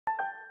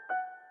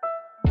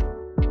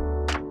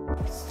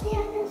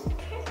Santa's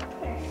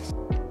peppers.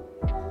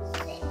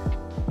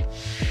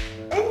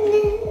 And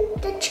then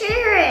the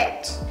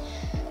carrot.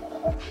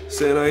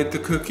 Santa ate the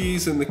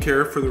cookies and the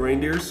carrot for the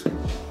reindeers?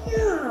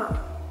 Yeah.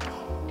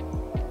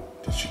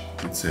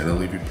 Did Santa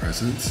leave you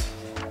presents?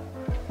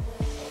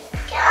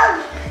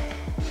 Go.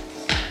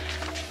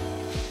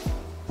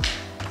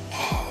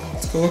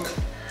 Let's go look.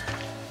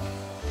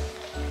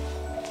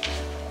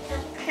 The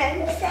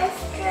princess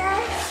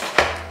dress.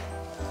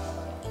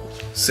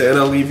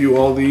 Santa leave you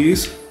all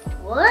these?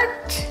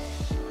 What?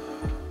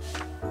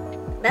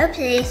 No,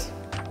 please.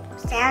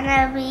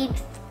 Santa leave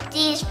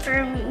these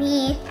for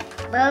me.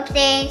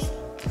 Birthdays.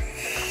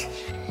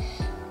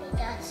 We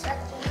got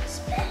something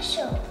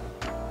special.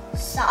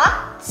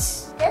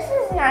 Socks? This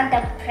is not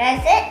a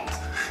present.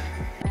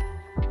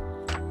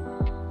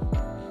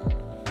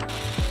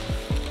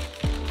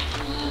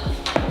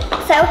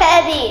 So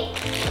heavy.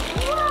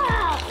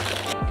 Wow.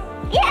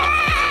 Yeah!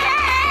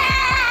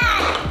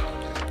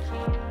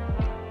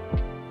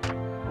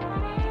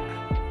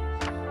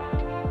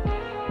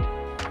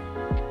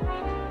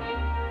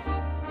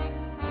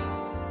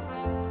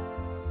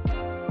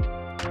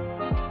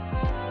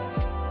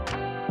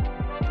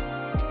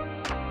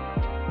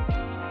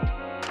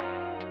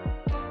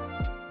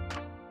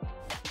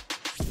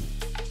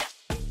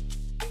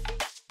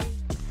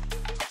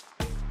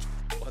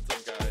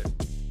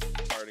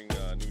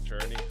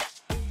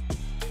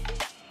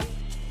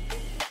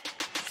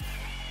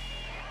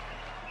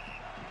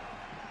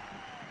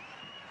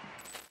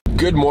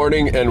 Good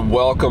morning and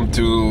welcome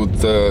to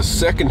the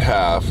second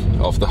half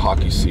of the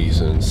hockey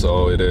season.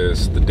 So it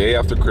is the day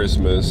after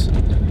Christmas.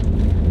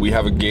 We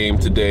have a game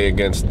today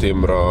against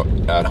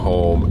Timrå at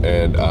home,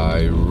 and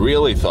I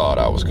really thought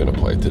I was going to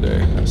play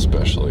today,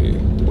 especially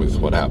with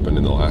what happened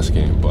in the last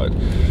game. But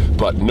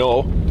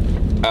no,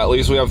 at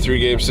least we have 3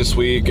 games this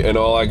week, and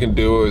all I can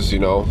do is, you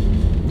know,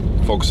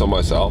 focus on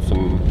myself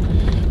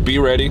and be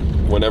ready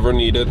whenever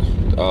needed.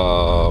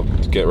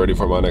 Get ready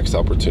for my next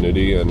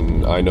opportunity,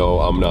 and I know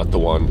I'm not the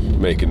one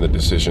making the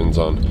decisions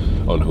on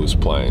who's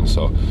playing.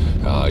 So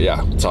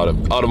yeah, it's out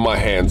of my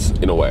hands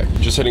in a way.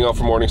 Just heading out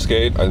for morning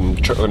skate. I'm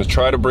going to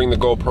try to bring the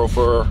GoPro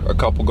for a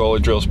couple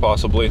goalie drills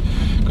possibly.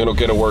 Gonna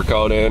get a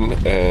workout in,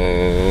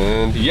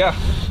 and yeah,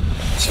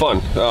 it's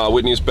fun.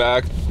 Whitney's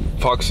back,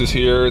 Fox is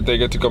here, they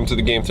get to come to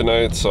the game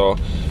tonight, so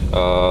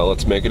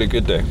let's make it a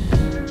good day.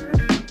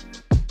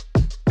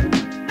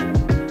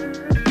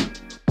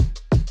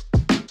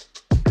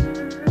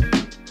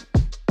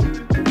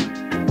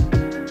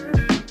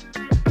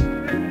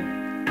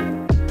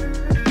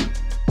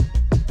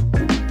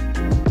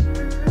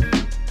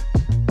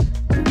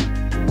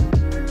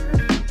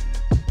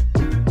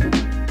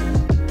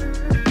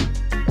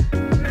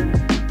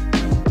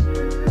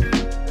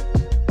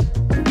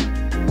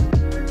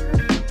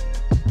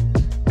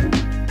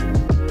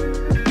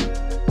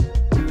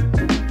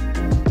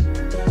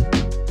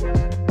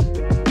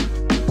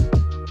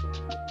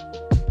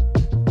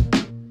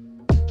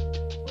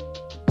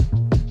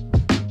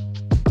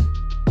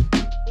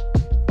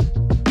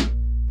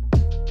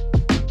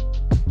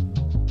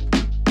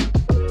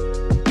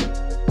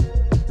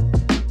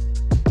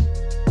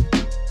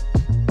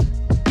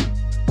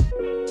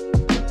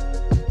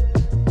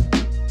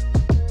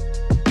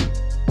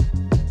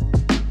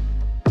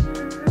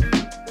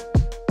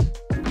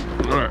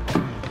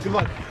 Good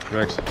luck.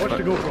 Thanks. Watch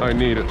the GoPro. I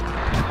need it.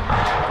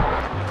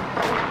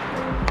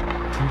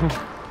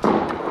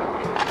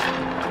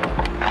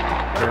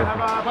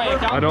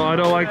 I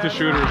don't like the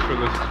shooters for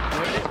this.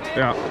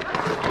 Yeah.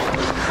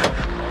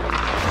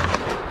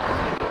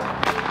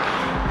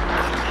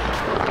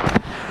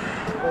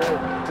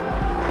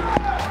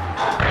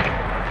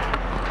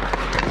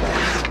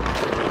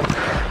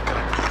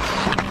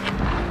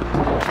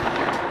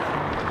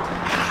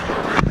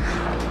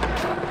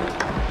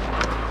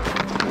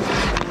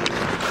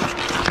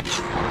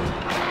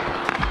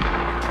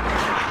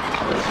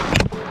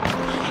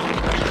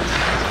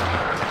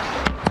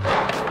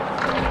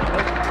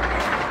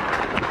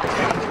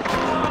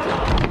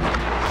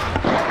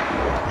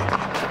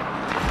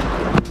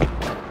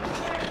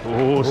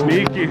 Oh,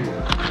 sneaky.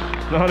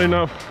 Not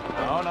enough.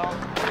 No, no.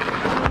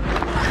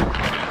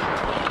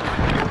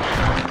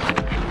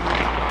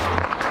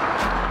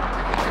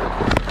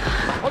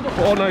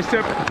 Oh, nice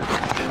tip.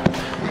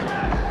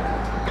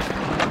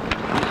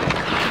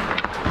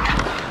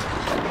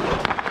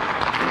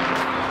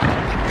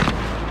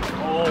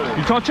 Oh.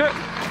 You touch it?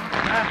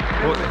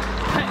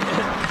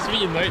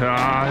 Svin, right?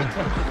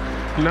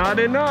 Not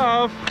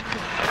enough.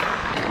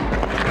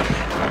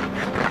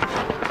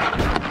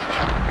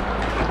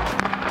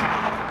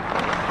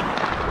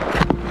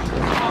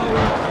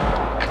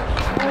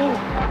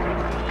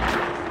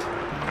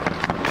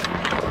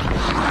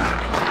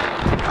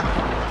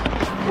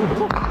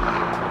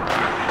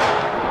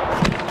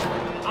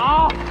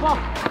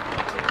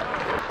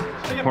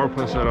 Power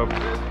play setup,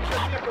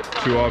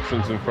 2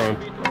 options in front.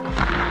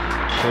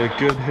 A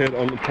good hit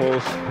on the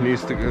post,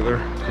 knees together,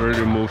 ready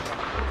to move.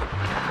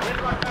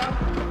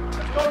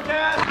 Let's go,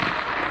 Dad!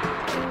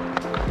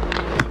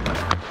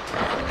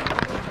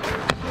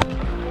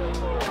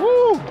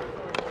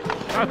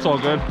 That's all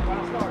good.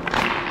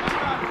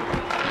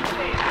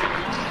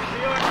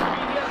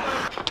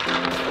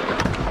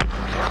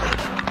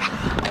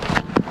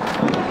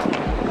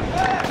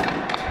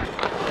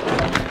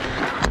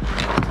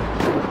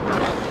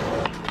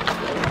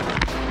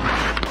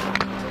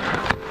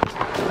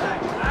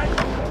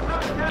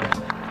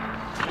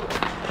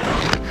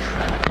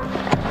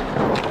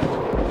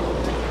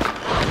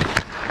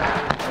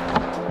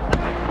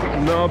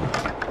 Nub.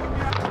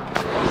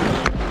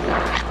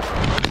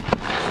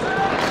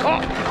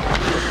 Oh.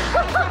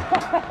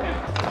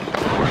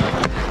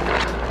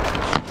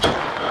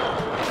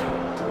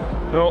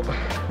 No,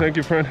 thank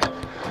you, friend.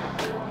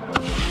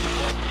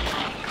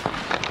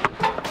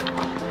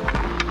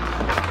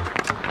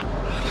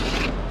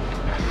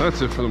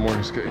 That's it for the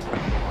morning skate.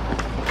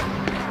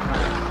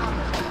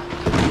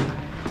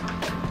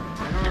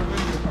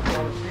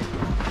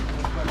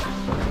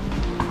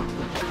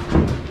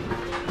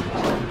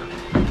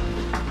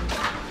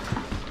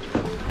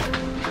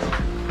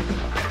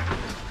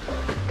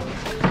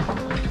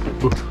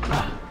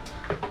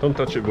 Don't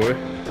touch it, boy.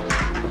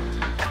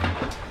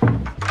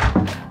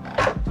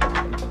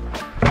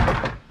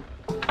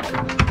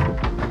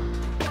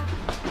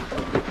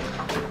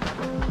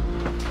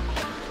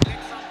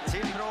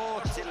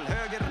 Till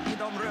höger i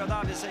de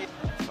röda. Vi säger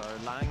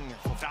för Lang.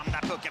 Får fram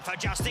den pucken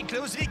för Justin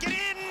Clues. Viker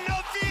in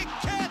och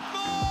vilket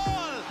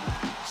mål!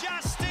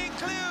 Justin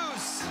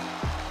Clues!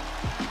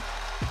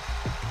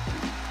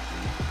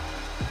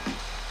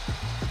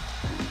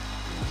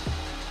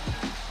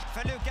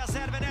 För Lukas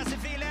Elvenes i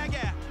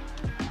friläge.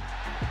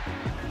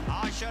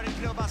 Ja, kör en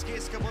klubba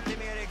Kaskisuo mot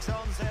Tim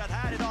Eriksson. Säger att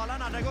här i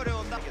Dalarna, där går det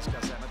undan.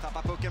 Men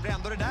tappar pucken, blir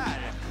ändå det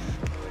där.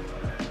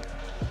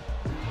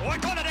 Och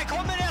kolla, det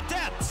kommer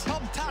 1-1!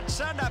 Som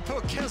touchar den där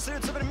pucken, ser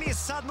ut som en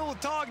missad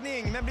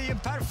mottagning, men blir en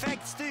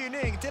perfekt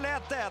styrning till 1-1.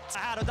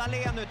 Här och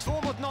Dahlén nu,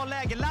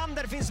 2-0-läge,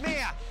 Lander finns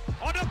med.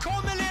 Och då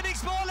kommer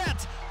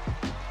ledningsmålet!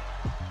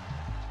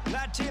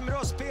 När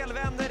Timrå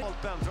spelvänder.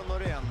 Holpen från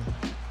Norén.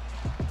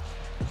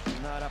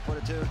 Nära på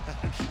retur.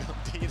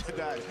 Tid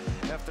där,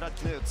 efter att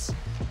Knuts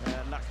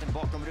lagt den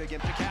bakom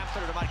ryggen på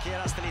Camper, och då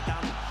markeras det lite.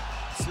 Han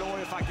slår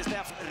ju faktiskt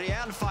efter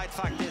rejäl fight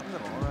faktiskt.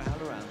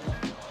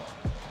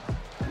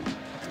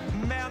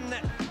 Men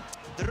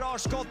drar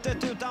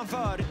skottet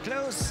utanför.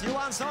 Klus,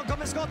 Johansson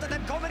kommer skottet,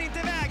 den kommer inte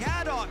iväg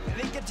här då.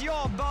 Vilket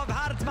jobb av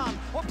Hartman.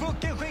 Och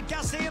pucken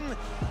skickas in,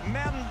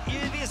 men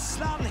i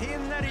visslan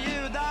hinner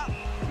ljuda.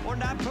 Och den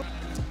där pucken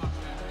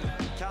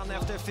kan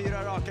efter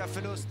 4 raka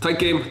förluster. Tight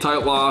game,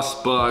 tight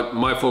loss, but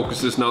my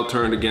focus is now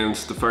turned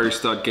against the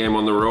Färjestad game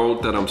on the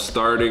road that I'm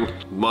starting.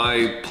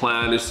 My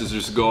plan is to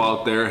just go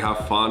out there,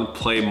 have fun,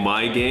 play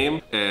my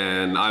game,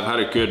 and I've had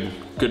a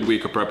good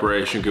week of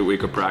preparation, good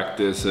week of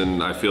practice,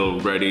 and I feel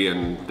ready,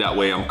 and that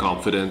way I'm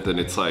confident. And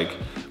it's like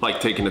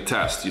taking a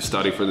test. You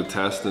study for the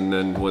test, and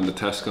then when the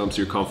test comes,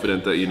 you're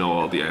confident that you know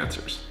all the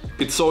answers.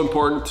 It's so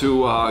important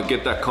to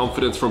get that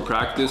confidence from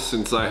practice,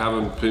 since I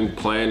haven't been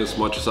playing as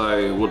much as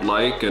I would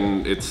like,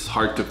 and it's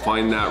hard to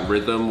find that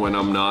rhythm when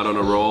I'm not on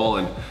a roll.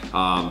 And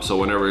so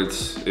whenever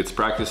it's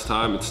practice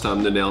time, it's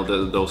time to nail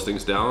those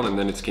things down, and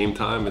then it's game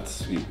time.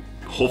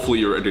 Hopefully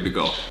you're ready to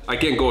go. I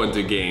can't go into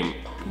a game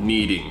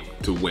needing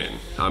to win.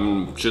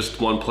 I'm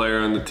just one player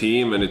on the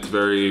team, and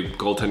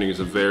goaltending is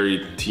a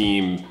very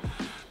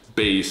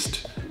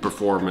team-based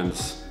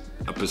performance,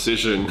 a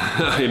position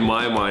in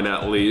my mind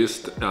at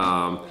least.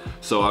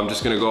 So I'm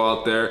just gonna go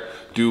out there,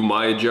 do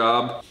my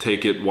job,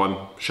 take it one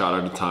shot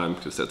at a time,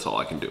 because that's all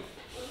I can do.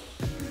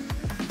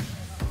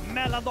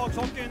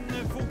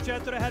 Mellandagshockeyn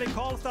fortsätter här i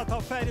Karlstad,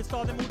 tar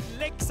Färjestad emot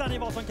Leksand i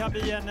vad som kan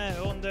bli en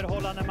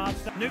underhållande match.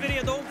 Nu är vi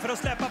redo för att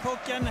släppa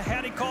pucken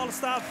här i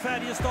Karlstad,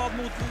 Färjestad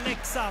mot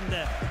Leksand.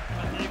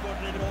 Men Nygård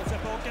driver åt sig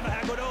pucken och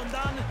här går det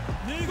undan.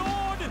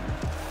 Nygård!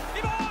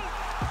 I mål!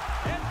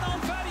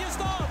 1-0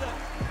 Färjestad!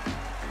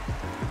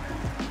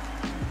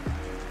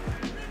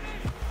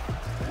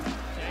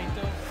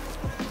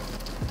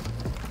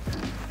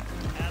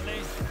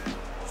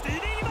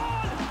 Styrning i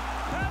mål!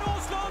 Per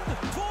Åslund,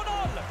 2-0!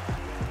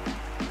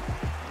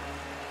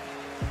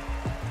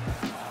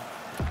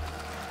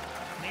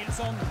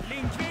 Nilsson,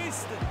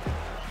 Lindqvist.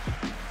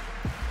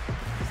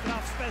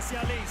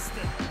 Straffspecialist.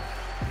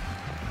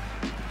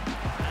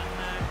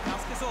 Men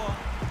Kaskisuo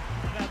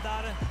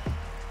räddar.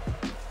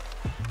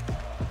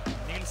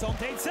 Nilsson,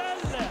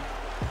 Tejtsell.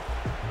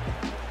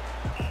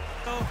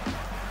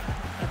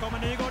 Här kommer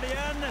Nygård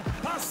igen.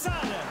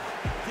 Passar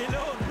till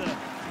Lund.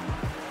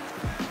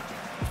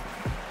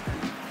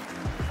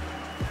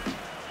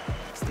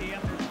 Sten gör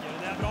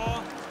det bra.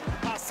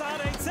 Passar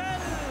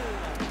Tejtsell.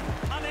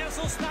 Han är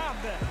så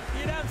snabb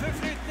i den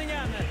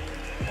förflyttningen.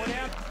 Och det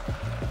är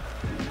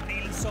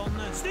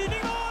Nilsson, styrning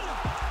mål!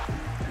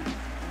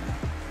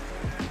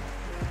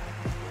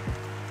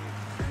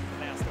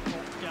 Läste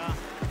Pocka.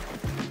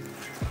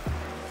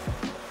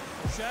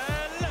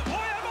 SHL.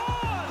 Oj,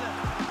 mål!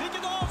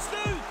 Vilket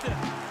avslut!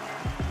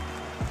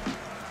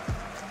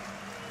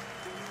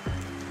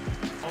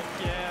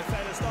 Och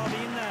Färjestad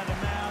vinner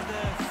med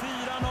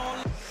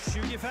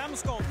 4-0. 25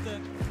 skott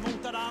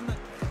motade han.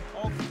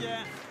 Och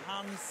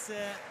hans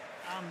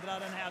andra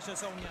den här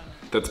säsongen.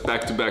 That's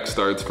back-to-back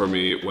starts for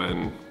me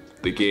when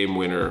the game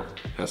winner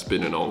has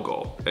been an own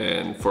goal.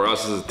 And for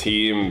us as a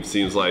team,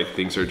 seems like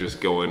things are just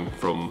going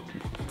from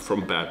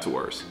bad to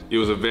worse. It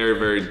was a very,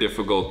 very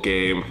difficult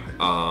game.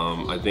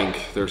 I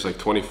think there's like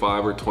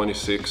 25 or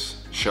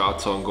 26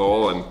 shots on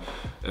goal,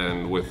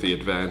 and with the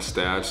advanced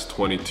stats,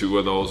 22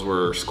 of those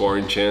were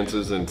scoring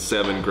chances and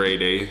 7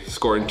 grade A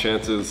scoring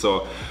chances.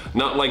 So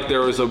not like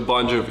there was a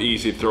bunch of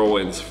easy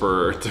throw-ins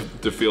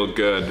to feel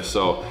good.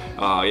 So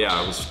yeah,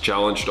 I was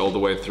challenged all the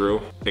way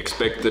through.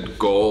 Expected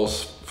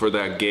goals for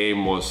that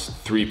game was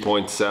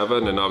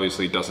 3.7, and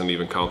obviously doesn't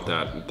even count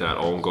that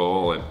own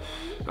goal. And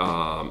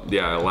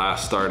yeah,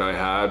 last start I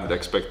had,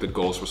 expected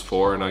goals was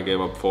 4, and I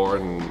gave up 4,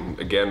 and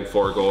again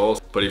 4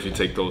 goals. But if you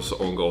take those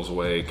own goals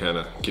away, it kind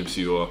of gives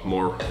you a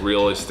more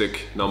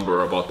realistic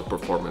number about the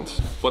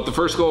performance. But the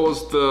first goal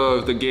was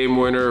the game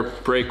winner,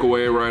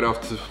 breakaway right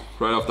off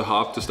the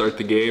hop to start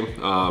the game.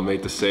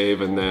 Made the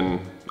save, and then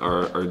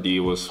our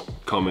D was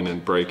coming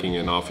and breaking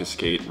and off his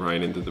skate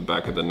right into the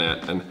back of the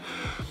net. And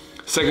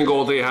second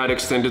goal, they had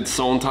extended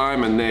zone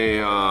time, and they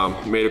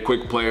made a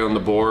quick play on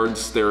the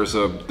boards. There was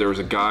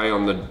a guy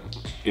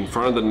in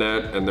front of the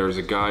net, and there's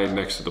a guy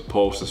next to the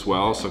post as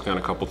well, so kind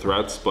of a couple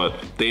threats, but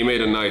they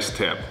made a nice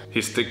tip.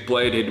 His stick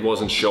blade, he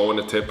wasn't showing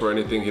a tip or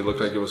anything. He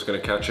looked like he was gonna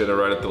catch it, and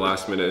right at the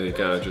last minute, he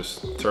kind of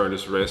just turned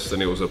his wrist,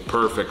 and it was a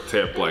perfect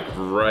tip, like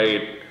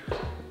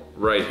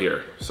right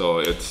here. So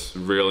it's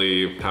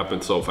really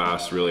happened so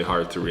fast, really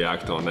hard to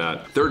react on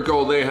that. Third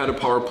goal, they had a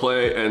power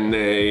play, and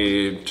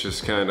they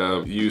just kind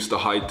of used a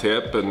high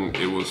tip, and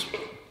it was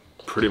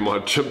pretty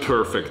much a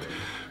perfect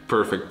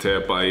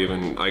tip.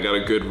 I got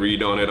a good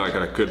read on it, I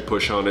got a good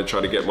push on it,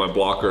 try to get my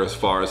blocker as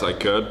far as I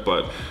could,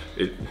 but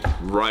it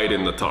right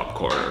in the top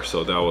corner,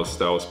 so that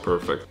was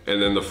perfect.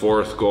 And then the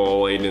fourth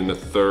goal, late in the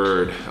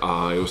third,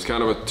 it was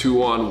kind of a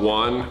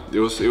 2-on-1. It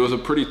was a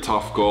pretty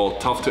tough goal,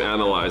 tough to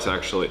analyze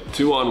actually.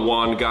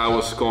 2-on-1, guy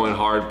was going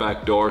hard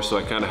back door, so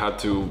I kind of had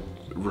to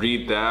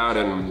read that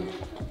and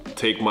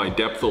take my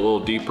depth a little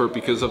deeper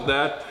because of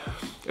that.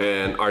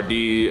 And our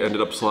D ended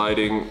up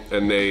sliding,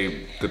 and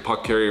the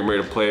puck carrier made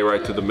a play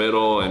right to the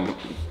middle, and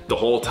the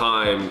whole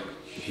time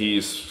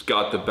he's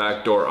got the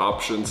backdoor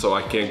option, so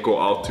I can't go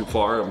out too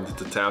far. I'm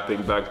the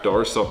tapping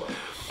backdoor, so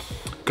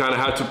kind of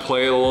had to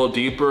play a little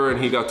deeper,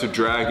 and he got to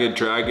drag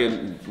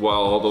it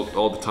while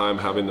all the time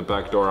having the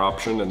backdoor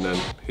option, and then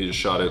he just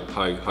shot it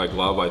high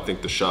glove. I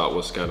think the shot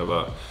was kind of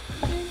a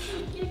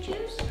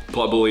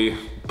bubbly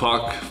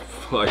puck,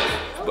 like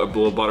a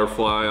little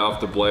butterfly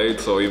off the blade,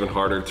 so even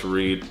harder to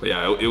read. But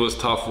yeah, it was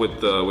tough with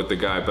the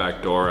guy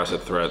back door as a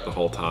threat the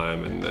whole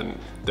time, and then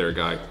their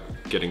guy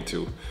getting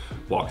to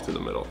walk to the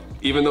middle.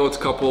 Even though it's a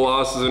couple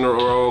losses in a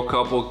row, a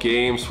couple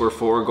games where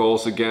 4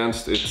 goals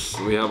against,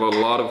 we have a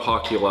lot of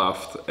hockey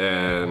left,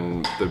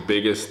 and the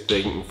biggest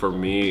thing for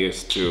me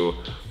is to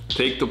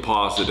take the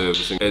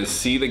positives and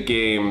see the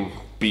game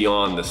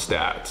beyond the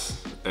stats.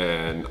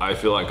 And I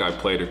feel like I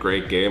played a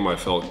great game. I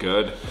felt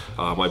good.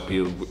 Might be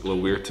a little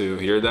weird to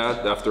hear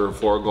that after a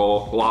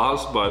 4-goal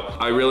loss, but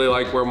I really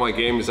like where my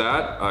game is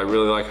at. I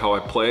really like how I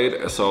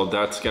played, so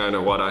that's kind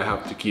of what I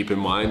have to keep in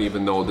mind,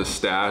 even though the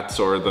stats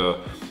or the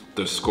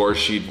score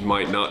sheet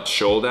might not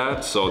show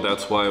that. So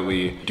that's why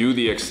we do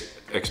the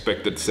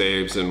expected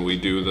saves, and we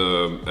do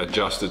the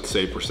adjusted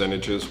save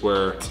percentages,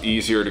 where it's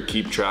easier to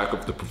keep track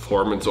of the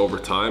performance over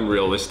time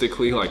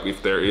realistically. Like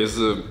if there is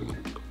a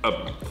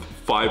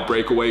 5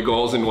 breakaway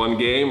goals in one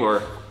game,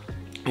 or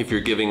if you're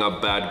giving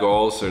up bad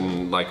goals,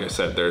 and like I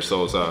said, there's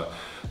those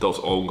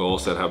own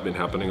goals that have been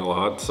happening a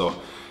lot. So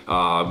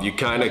you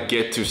kind of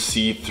get to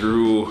see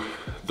through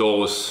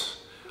those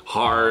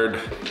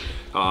hard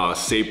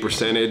save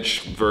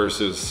percentage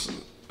versus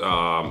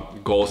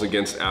goals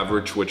against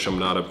average, which I'm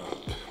not a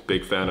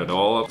big fan at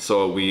all.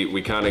 So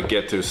we kind of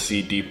get to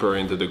see deeper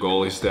into the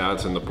goalie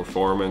stats and the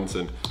performance,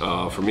 and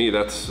for me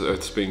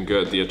it's been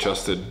good. The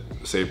adjusted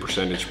save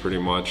percentage pretty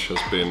much has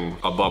been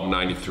above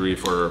 93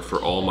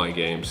 for all my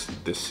games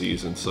this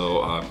season.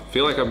 So I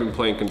feel like I've been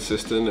playing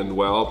consistent and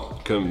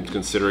well,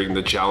 considering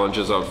the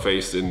challenges I've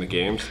faced in the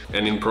games.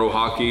 And in pro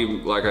hockey,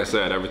 like I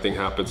said, everything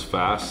happens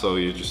fast, so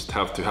you just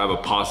have to have a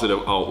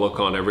positive outlook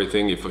on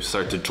everything. If you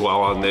start to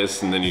dwell on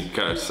this, and then you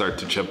kind of start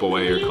to chip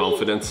away your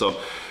confidence. So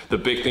the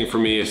big thing for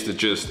me is to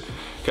just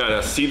kind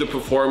of see the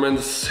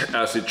performance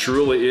as it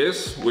truly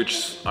is,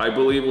 which I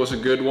believe was a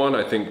good one.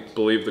 I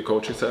believe the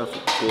coaching staff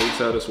believes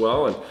that as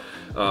well. And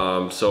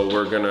so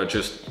we're gonna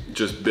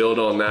just build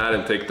on that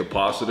and take the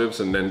positives,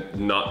 and then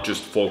not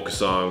just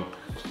focus on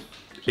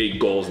 8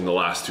 goals in the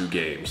last 2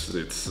 games.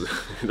 We're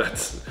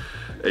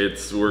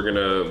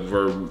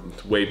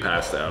way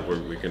past that, where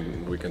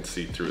we can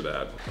see through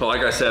that. But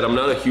like I said, I'm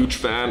not a huge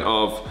fan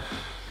of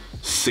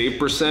save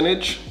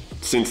percentage,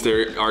 since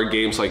there are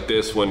games like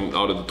this when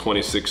out of the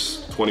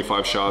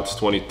 25 shots,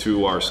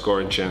 22 are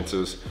scoring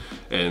chances,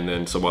 and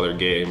then some other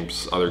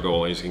games, other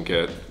goalies can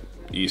get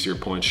easier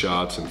point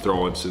shots and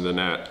throw-ins in the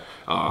net.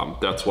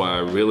 That's why I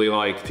really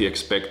like the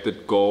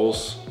expected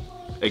goals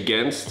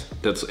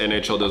against. That's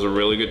NHL does a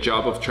really good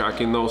job of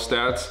tracking those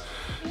stats.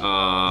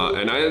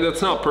 And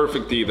that's not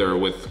perfect either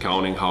with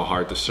counting how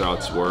hard the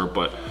shots were,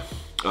 but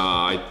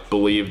I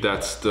believe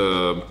that's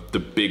the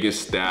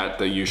biggest stat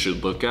that you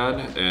should look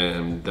at,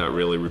 and that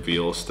really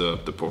reveals the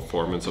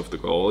performance of the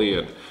goalie.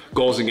 And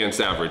goals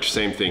against average,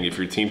 same thing. If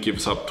your team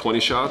gives up 20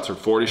 shots or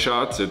 40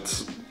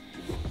 shots,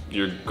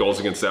 your goals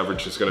against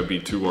average is going to be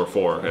 2 or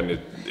 4, and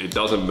it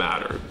doesn't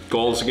matter.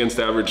 Goals against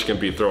average can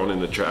be thrown in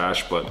the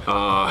trash, but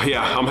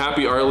yeah, I'm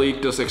happy our league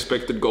does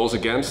expected goals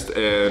against,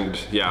 and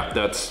yeah,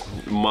 that's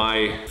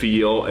my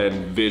feel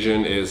and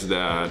vision, is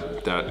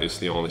that is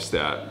the only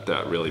stat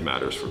that really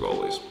matters for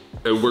goalies.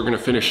 And we're gonna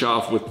finish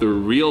off with the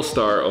real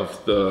star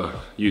of the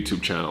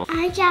YouTube channel.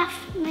 I got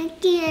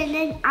Mickey, and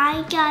then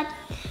I got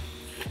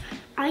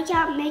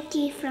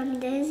Mickey from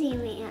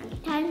Disneyland.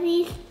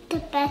 He's the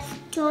best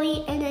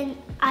toy, and then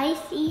I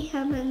see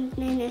him in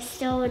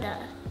Minnesota.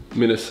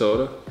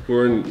 Minnesota?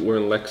 We're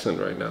in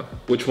Lexington right now.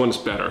 Which one's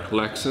better,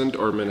 Lexington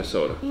or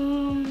Minnesota?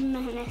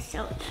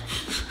 Minnesota.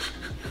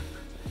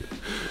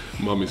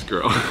 Mommy's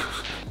girl.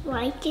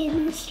 Like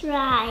and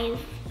subscribe.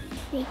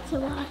 Thanks for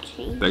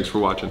watching. Thanks for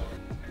watching.